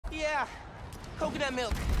Yeah, coconut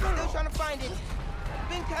milk. Still trying to find it.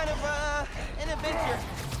 Been kind of, an adventure.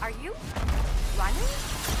 Are you running?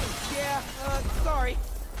 Yeah, sorry.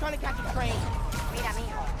 Trying to catch a train. Mira,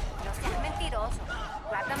 mijo, no seas mentiroso.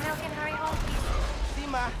 Grab the milk and hurry home, please. Sí,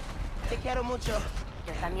 ma. Te quiero mucho.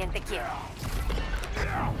 Yo también te quiero.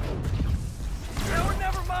 Now or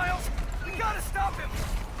never, Miles! We gotta stop him!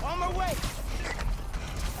 On my way!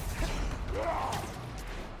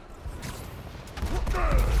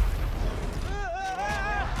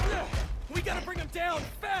 We gotta bring him down,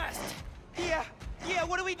 fast! Yeah,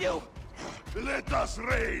 what do we do? Let us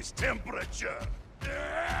raise temperature. Oh,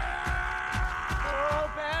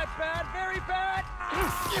 bad, bad, very bad!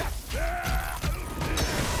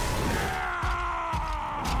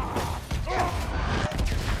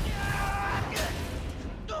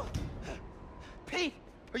 Pete,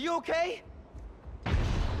 are you okay?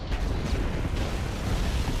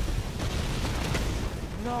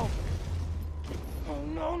 No. Oh,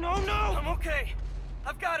 no, no, no! I'm okay.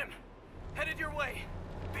 I've got him. Headed your way.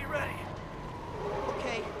 Be ready.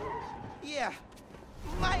 Okay. Yeah.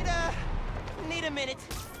 Might, need a minute.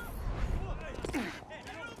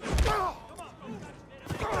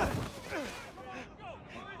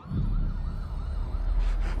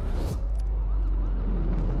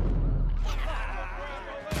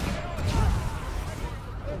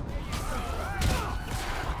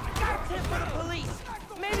 Tip for the police.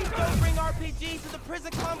 Maybe don't bring RPGs to the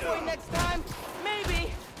prison convoy next time.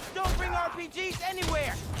 Maybe don't bring RPGs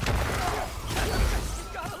anywhere.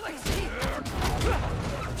 Got Alexei!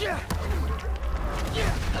 Yeah.